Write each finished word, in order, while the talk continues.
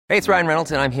Hey, it's Ryan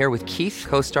Reynolds, and I'm here with Keith,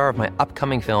 co-star of my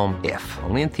upcoming film, If,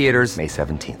 only in theaters May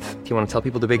 17th. Do you want to tell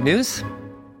people the big news?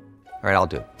 All right, I'll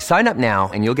do it. Sign up now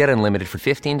and you'll get unlimited for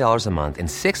 $15 a month and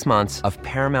 6 months of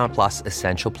Paramount Plus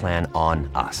Essential Plan on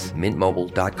us.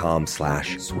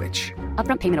 MintMobile.com/switch.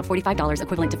 Upfront payment of $45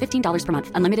 equivalent to $15 per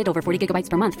month. Unlimited over 40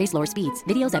 gigabytes per month. Face lower speeds.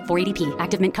 Videos at 480p.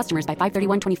 Active Mint customers by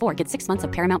 531.24 get 6 months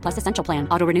of Paramount Plus Essential Plan.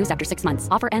 Auto renews after 6 months.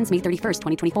 Offer ends May 31st,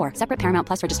 2024. Separate Paramount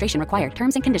Plus registration required.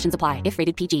 Terms and conditions apply if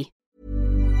rated PG.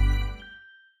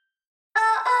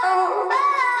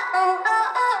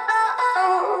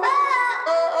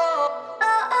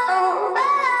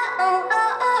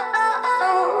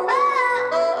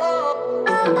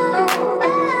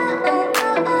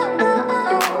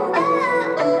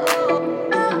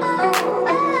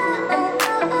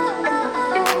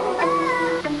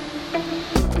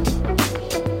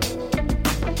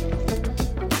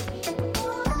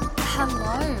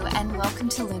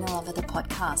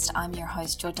 I'm your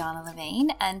host, Jordana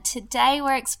Levine, and today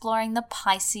we're exploring the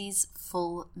Pisces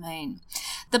full moon.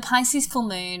 The Pisces full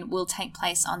moon will take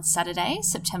place on Saturday,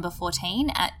 September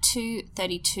 14 at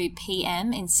 2:32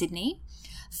 p.m. in Sydney,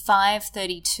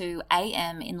 5:32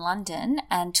 a.m. in London,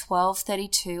 and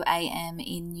 12:32 a.m.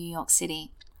 in New York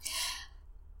City.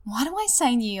 Why do I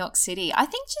say New York City? I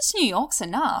think just New York's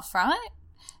enough, right?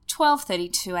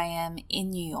 12:32 a.m.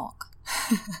 in New York.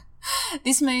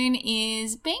 This moon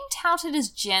is being touted as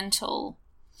gentle,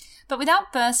 but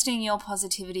without bursting your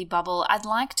positivity bubble, I'd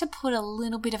like to put a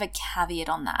little bit of a caveat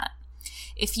on that.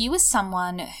 If you are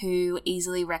someone who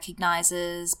easily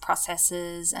recognizes,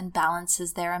 processes, and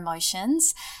balances their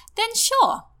emotions, then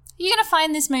sure, you're going to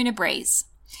find this moon a breeze.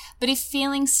 But if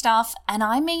feeling stuff, and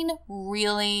I mean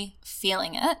really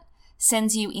feeling it,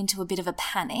 sends you into a bit of a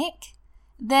panic,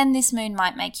 then this moon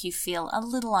might make you feel a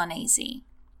little uneasy.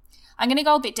 I'm going to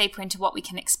go a bit deeper into what we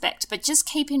can expect, but just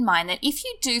keep in mind that if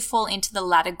you do fall into the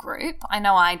latter group, I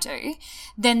know I do,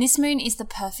 then this moon is the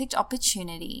perfect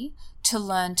opportunity to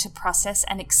learn to process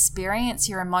and experience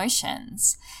your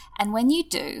emotions. And when you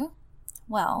do,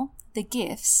 well, the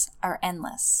gifts are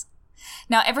endless.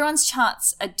 Now, everyone's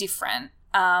charts are different,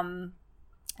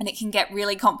 and it can get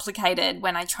really complicated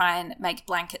when I try and make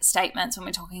blanket statements when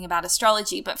we're talking about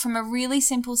astrology. But from a really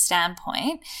simple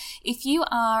standpoint, if you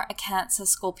are a Cancer,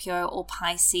 Scorpio, or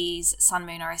Pisces sun,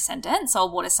 moon, or ascendant, so a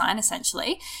water sign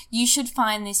essentially, you should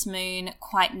find this moon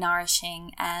quite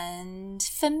nourishing and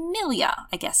familiar,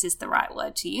 I guess is the right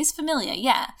word to use. Familiar,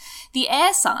 yeah. The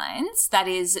air signs, that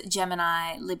is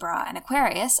Gemini, Libra, and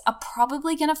Aquarius, are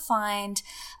probably going to find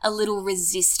a little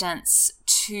resistance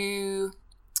to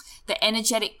the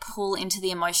energetic pull into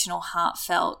the emotional,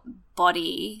 heartfelt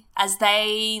body, as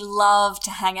they love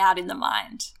to hang out in the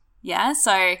mind. Yeah,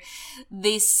 so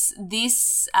this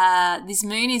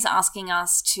moon is asking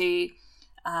us to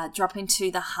drop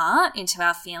into the heart, into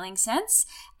our feeling sense,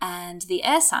 and the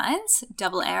air signs,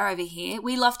 double air over here,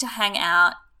 we love to hang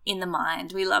out in the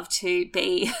mind. We love to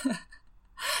be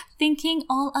thinking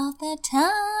all of the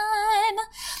time.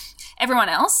 Everyone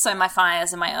else, so my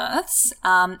fires and my earths,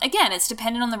 again, it's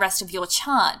dependent on the rest of your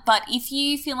chart. But if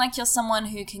you feel like you're someone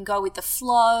who can go with the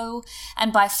flow,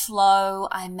 and by flow,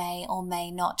 I may or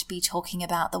may not be talking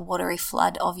about the watery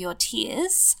flood of your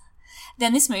tears,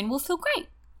 then this moon will feel great.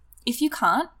 If you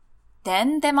can't,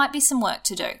 then there might be some work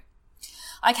to do.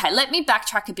 Okay, let me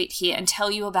backtrack a bit here and tell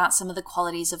you about some of the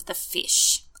qualities of the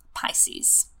fish,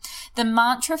 Pisces. The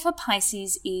mantra for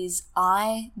Pisces is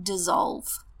I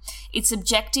dissolve. Its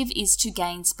objective is to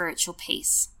gain spiritual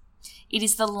peace. It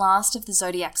is the last of the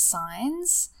zodiac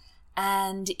signs,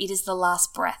 and it is the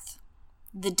last breath,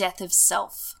 the death of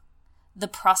self, the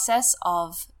process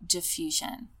of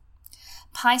diffusion.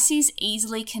 Pisces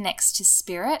easily connects to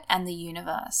spirit and the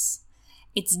universe.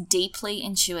 It's deeply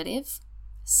intuitive,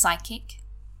 psychic,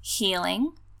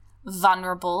 healing,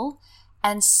 vulnerable,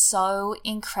 and so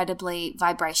incredibly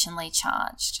vibrationally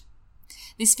charged.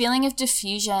 This feeling of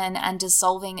diffusion and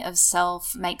dissolving of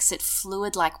self makes it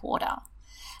fluid like water.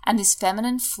 And this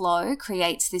feminine flow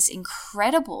creates this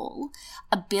incredible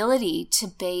ability to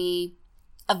be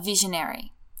a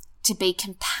visionary, to be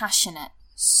compassionate,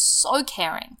 so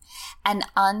caring, and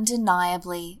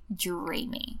undeniably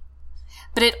dreamy.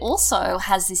 But it also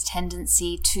has this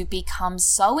tendency to become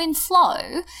so in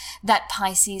flow that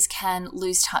Pisces can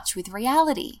lose touch with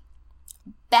reality.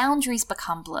 Boundaries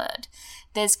become blurred.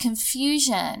 There's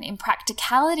confusion,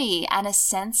 impracticality, and a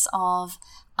sense of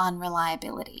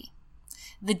unreliability.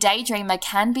 The daydreamer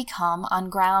can become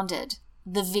ungrounded,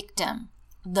 the victim,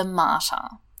 the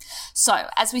martyr. So,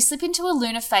 as we slip into a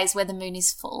lunar phase where the moon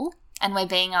is full, and we're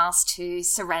being asked to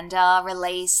surrender,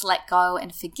 release, let go,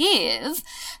 and forgive,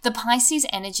 the Pisces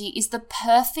energy is the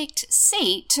perfect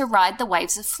seat to ride the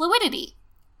waves of fluidity.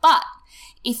 But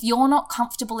if you're not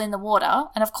comfortable in the water,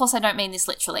 and of course I don't mean this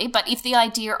literally, but if the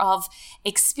idea of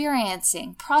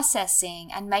experiencing, processing,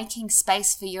 and making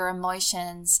space for your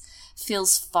emotions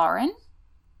feels foreign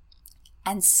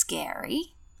and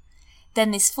scary,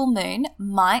 then this full moon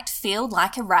might feel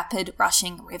like a rapid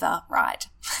rushing river ride.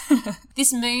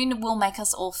 This moon will make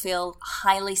us all feel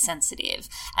highly sensitive.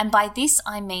 And by this,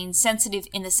 I mean sensitive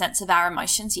in the sense of our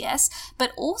emotions, yes,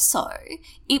 but also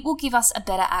it will give us a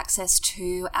better access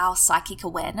to our psychic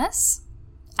awareness,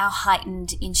 our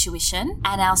heightened intuition,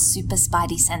 and our super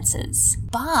spidey senses.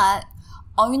 But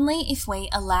only if we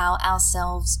allow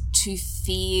ourselves to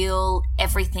feel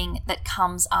everything that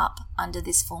comes up under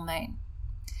this full moon.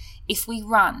 If we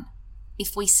run,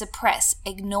 if we suppress,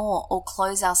 ignore, or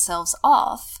close ourselves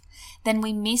off, then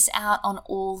we miss out on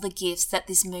all the gifts that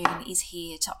this moon is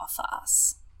here to offer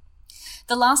us.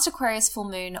 The last Aquarius full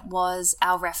moon was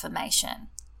our reformation.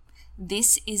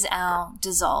 This is our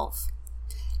dissolve,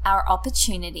 our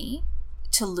opportunity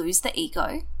to lose the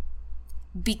ego,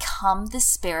 become the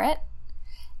spirit,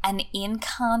 and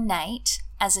incarnate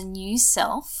as a new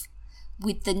self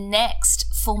with the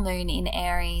next full moon in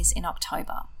Aries in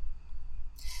October.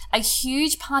 A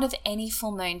huge part of any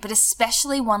full moon, but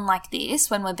especially one like this,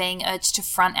 when we're being urged to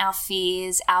front our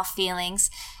fears, our feelings,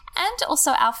 and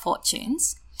also our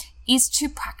fortunes, is to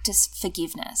practice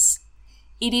forgiveness.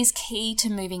 It is key to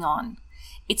moving on.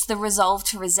 It's the resolve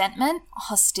to resentment,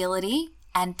 hostility,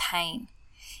 and pain.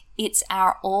 It's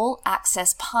our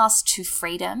all-access pass to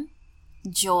freedom,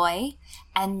 joy,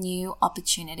 and new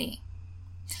opportunity.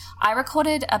 I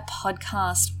recorded a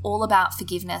podcast all about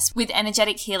forgiveness with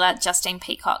energetic healer Justine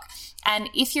Peacock. And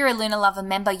if you're a Lunar Lover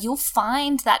member, you'll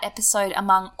find that episode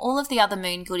among all of the other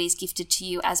moon goodies gifted to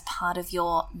you as part of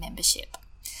your membership.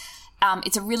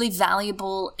 It's a really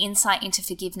valuable insight into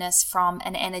forgiveness from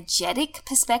an energetic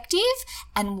perspective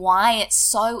and why it's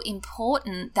so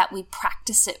important that we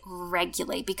practice it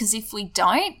regularly. Because if we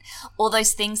don't, all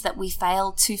those things that we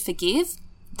fail to forgive,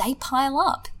 they pile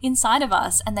up inside of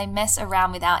us and they mess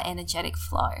around with our energetic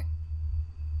flow.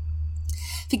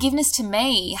 Forgiveness to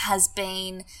me has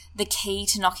been the key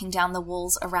to knocking down the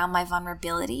walls around my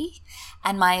vulnerability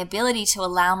and my ability to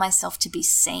allow myself to be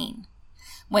seen.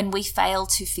 When we fail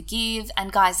to forgive,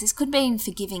 and guys, this could mean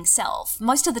forgiving self.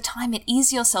 Most of the time it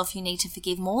is yourself you need to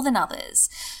forgive more than others.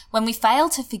 When we fail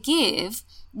to forgive,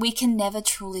 we can never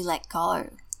truly let go.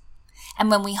 And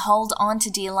when we hold on to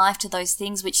dear life to those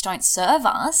things which don't serve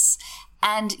us,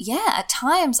 and at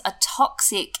times are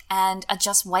toxic and are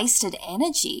just wasted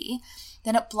energy,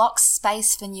 then it blocks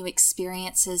space for new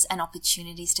experiences and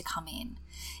opportunities to come in.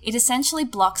 It essentially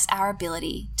blocks our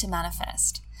ability to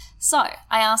manifest. So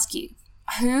I ask you,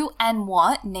 who and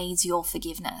what needs your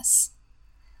forgiveness?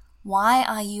 Why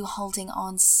are you holding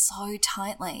on so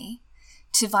tightly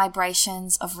to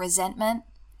vibrations of resentment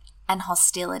and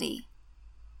hostility?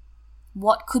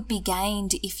 What could be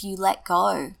gained if you let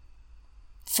go,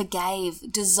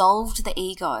 forgave, dissolved the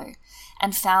ego,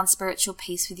 and found spiritual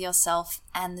peace with yourself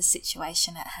and the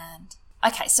situation at hand?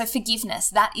 Okay, so forgiveness,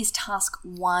 that is task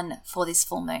 1 for this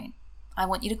full moon. I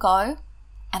want you to go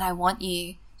and I want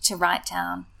you to write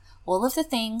down all of the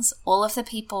things, all of the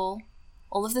people,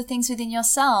 all of the things within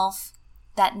yourself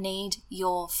that need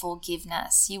your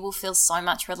forgiveness. You will feel so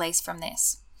much release from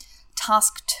this.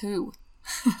 Task 2.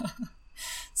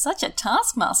 Such a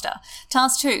taskmaster.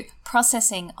 Task 2,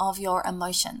 processing of your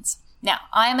emotions. Now,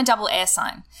 I am a double air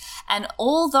sign, and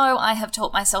although I have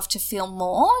taught myself to feel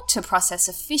more, to process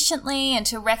efficiently, and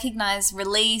to recognize,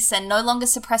 release, and no longer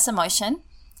suppress emotion,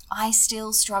 I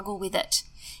still struggle with it.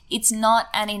 It's not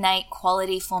an innate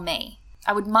quality for me.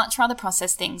 I would much rather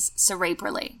process things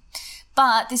cerebrally.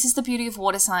 But this is the beauty of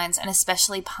water signs, and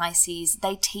especially Pisces.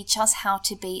 They teach us how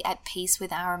to be at peace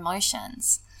with our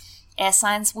emotions. Air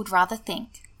signs would rather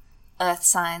think. Earth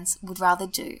signs would rather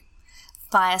do.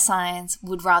 Fire signs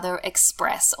would rather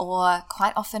express or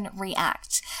quite often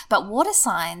react. But water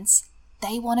signs,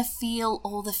 they want to feel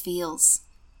all the feels.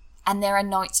 And there are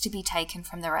notes to be taken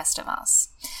from the rest of us.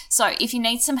 So if you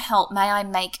need some help, may I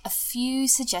make a few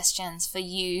suggestions for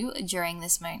you during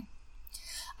this moon?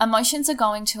 Emotions are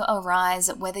going to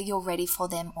arise whether you're ready for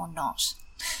them or not.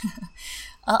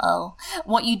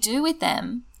 What you do with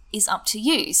them is up to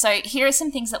you. So here are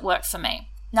some things that work for me.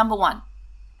 Number 1,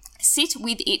 sit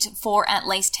with it for at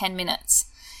least 10 minutes.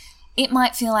 It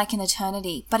might feel like an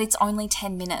eternity, but it's only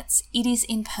 10 minutes. It is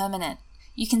impermanent.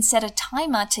 You can set a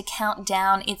timer to count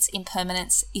down its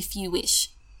impermanence if you wish.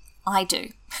 I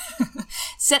do.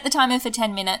 Set the timer for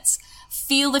 10 minutes.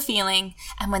 feel the feeling,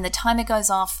 and when the timer goes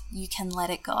off, you can let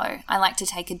it go. I like to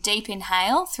take a deep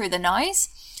inhale through the nose,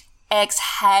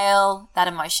 exhale that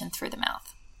emotion through the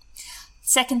mouth.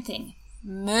 Second thing,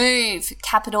 move,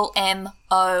 capital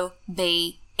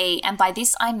M-O-V-E. And by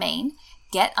this I mean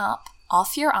get up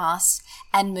off your ass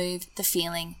and move the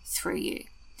feeling through you.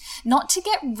 Not to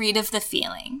get rid of the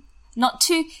feeling, not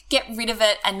to get rid of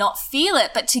it and not feel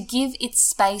it, but to give it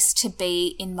space to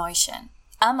be in motion.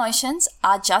 Emotions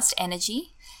are just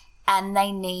energy and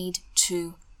they need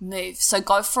to move. So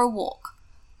go for a walk,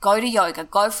 go to yoga,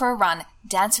 go for a run,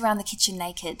 dance around the kitchen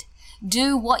naked.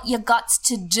 Do what you got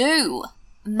to do.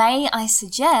 May I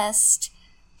suggest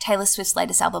Taylor Swift's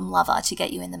latest album, Lover, to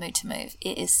get you in the mood to move.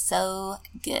 It is so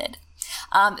good.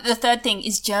 The third thing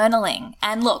is journaling.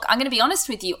 And look, I'm going to be honest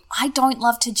with you. I don't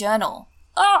love to journal.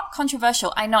 Oh,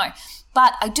 controversial, I know.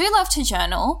 But I do love to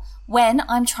journal when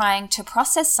I'm trying to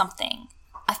process something.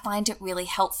 I find it really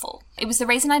helpful. It was the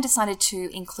reason I decided to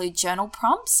include journal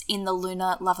prompts in the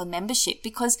Lunar Lover membership,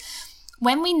 because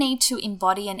when we need to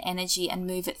embody an energy and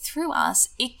move it through us,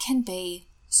 it can be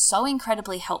so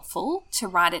incredibly helpful to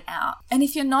write it out. And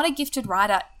if you're not a gifted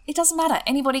writer, it doesn't matter.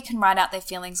 Anybody can write out their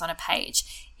feelings on a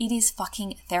page. It is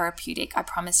fucking therapeutic, I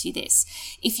promise you this.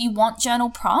 If you want journal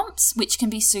prompts, which can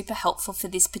be super helpful for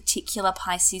this particular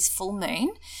Pisces full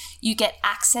moon, you get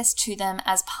access to them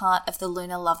as part of the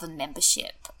Lunar Lover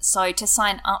membership. So to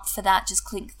sign up for that, just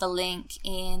click the link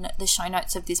in the show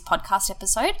notes of this podcast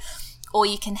episode, or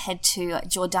you can head to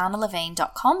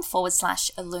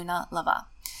jordanalevine.com/Lunar Lover.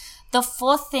 The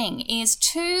fourth thing is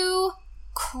to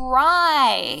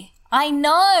cry. I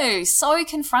know, so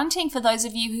confronting for those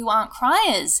of you who aren't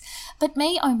criers. But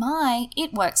me, oh my,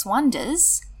 it works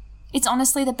wonders. It's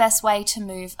honestly the best way to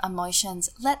move emotions.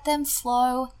 Let them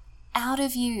flow out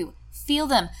of you. Feel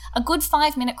them. A good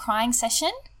 5-minute crying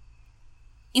session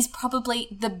is probably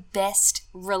the best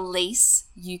release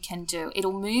you can do.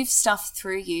 It'll move stuff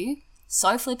through you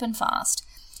so flippin' fast.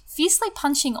 Fiercely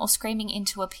punching or screaming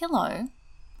into a pillow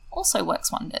also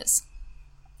works wonders.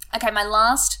 Okay, my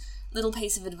last little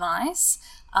piece of advice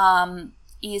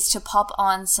is to pop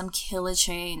on some killer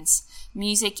tunes.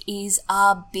 Music is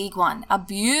a big one, a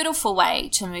beautiful way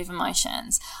to move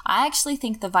emotions. I actually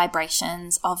think the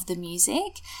vibrations of the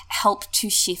music help to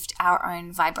shift our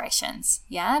own vibrations,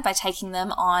 yeah, by taking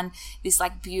them on this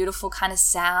like beautiful kind of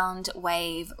sound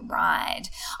wave ride.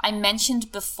 I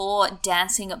mentioned before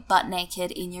dancing butt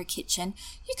naked in your kitchen.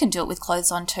 You can do it with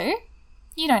clothes on too.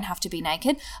 You don't have to be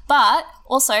naked. But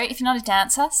also, if you're not a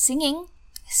dancer, singing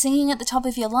at the top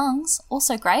of your lungs,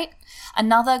 also great.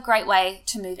 Another great way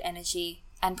to move energy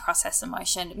and process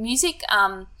emotion. Music,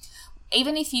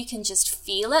 even if you can just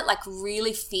feel it, like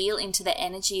really feel into the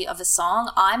energy of a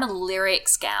song. I'm a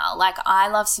lyrics gal. Like I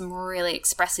love some really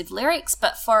expressive lyrics,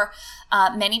 but for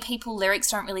many people,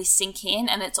 lyrics don't really sink in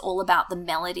and it's all about the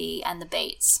melody and the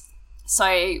beats.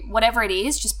 So whatever it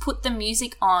is, just put the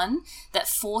music on that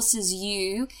forces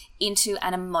you into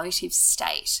an emotive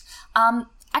state.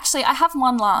 Actually, I have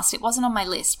one last. It wasn't on my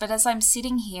list, but as I'm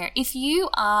sitting here, if you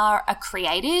are a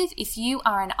creative, if you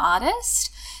are an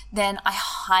artist, then I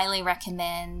highly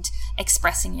recommend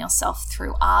expressing yourself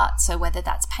through art. So whether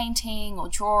that's painting or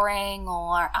drawing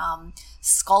or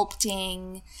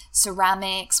sculpting,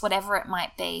 ceramics, whatever it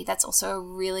might be, that's also a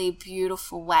really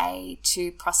beautiful way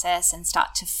to process and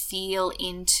start to feel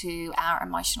into our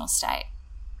emotional state.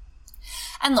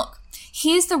 And look,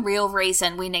 here's the real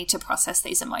reason we need to process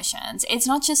these emotions. It's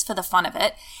not just for the fun of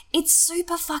it. It's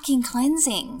super fucking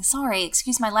cleansing. Sorry,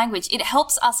 excuse my language. It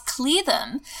helps us clear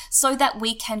them so that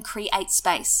we can create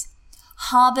space.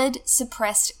 Harbored,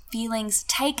 suppressed feelings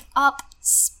take up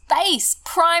space,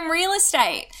 prime real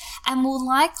estate, and will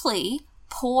likely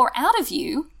pour out of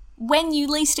you when you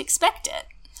least expect it,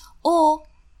 or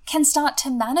can start to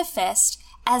manifest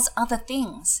as other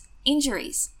things,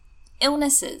 injuries,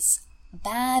 illnesses,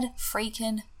 bad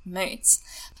freaking moods.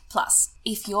 Plus,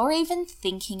 if you're even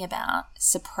thinking about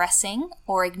suppressing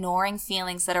or ignoring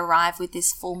feelings that arrive with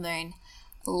this full moon,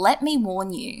 let me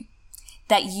warn you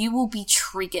that you will be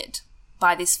triggered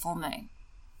by this full moon.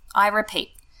 I repeat,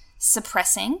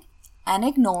 suppressing and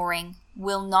ignoring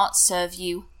will not serve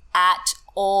you at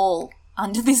all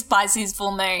under this Pisces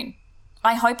full moon.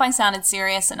 I hope I sounded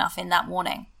serious enough in that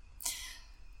warning.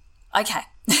 Okay.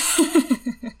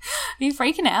 Are you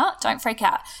freaking out? Don't freak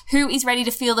out. Who is ready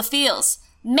to feel the feels?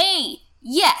 Me!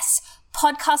 Yes!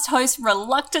 Podcast host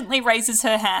reluctantly raises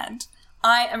her hand.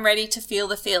 I am ready to feel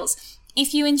the feels.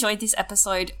 If you enjoyed this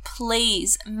episode,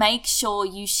 please make sure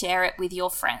you share it with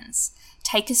your friends.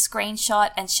 Take a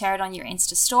screenshot and share it on your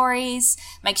Insta stories.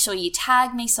 Make sure you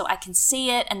tag me so I can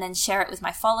see it and then share it with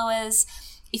my followers.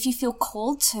 If you feel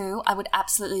called to, I would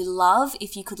absolutely love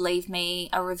if you could leave me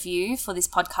a review for this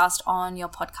podcast on your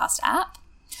podcast app.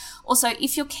 Also,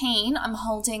 if you're keen, I'm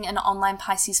holding an online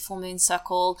Pisces full moon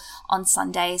circle on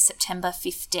Sunday, September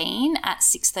 15 at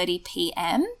 6:30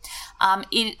 p.m.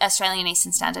 In Australian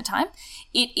Eastern Standard Time.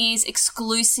 It is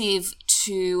exclusive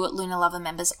to Lunar Lover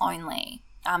members only.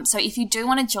 So if you do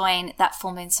want to join that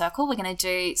full moon circle, we're going to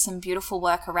do some beautiful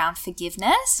work around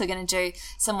forgiveness. We're going to do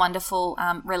some wonderful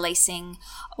releasing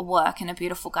work and a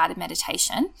beautiful guided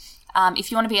meditation.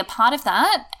 If you want to be a part of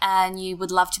that and you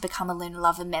would love to become a Lunar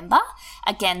Lover member,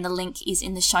 again, the link is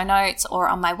in the show notes or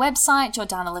on my website,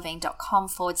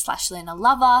 jordanalevine.com/Lunar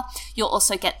Lover. You'll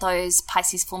also get those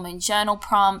Pisces full moon journal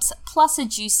prompts, plus a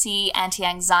juicy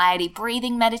anti-anxiety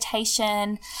breathing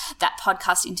meditation, that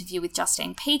podcast interview with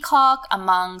Justine Peacock,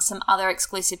 among some other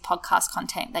exclusive podcast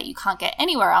content that you can't get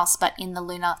anywhere else but in the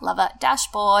Lunar Lover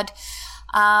dashboard.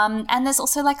 And there's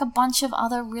also like a bunch of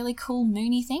other really cool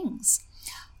moony things.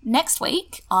 Next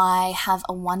week, I have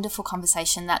a wonderful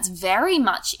conversation that's very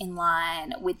much in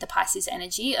line with the Pisces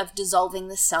energy of dissolving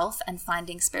the self and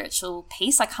finding spiritual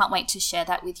peace. I can't wait to share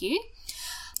that with you.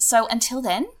 So until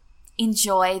then,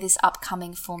 enjoy this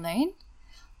upcoming full moon.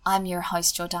 I'm your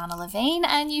host, Jordana Levine,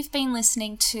 and you've been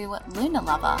listening to Lunar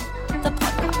Lover, the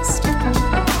podcast.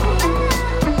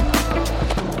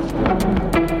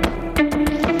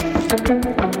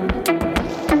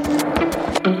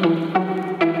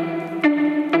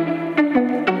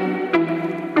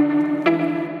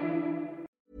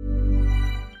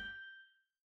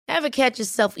 Ever catch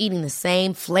yourself eating the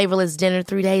same flavorless dinner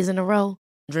 3 days in a row?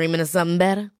 Dreaming of something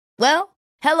better? Well,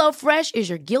 HelloFresh is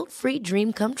your guilt-free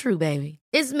dream come true, baby.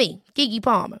 It's me, Keke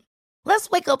Palmer. Let's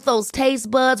wake up those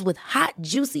taste buds with hot,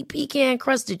 juicy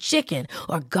pecan-crusted chicken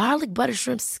or garlic butter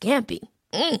shrimp scampi.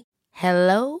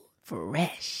 Hello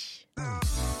Fresh.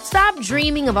 Stop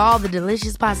dreaming of all the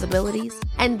delicious possibilities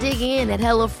and dig in at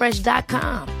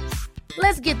HelloFresh.com.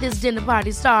 Let's get this dinner party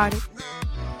started.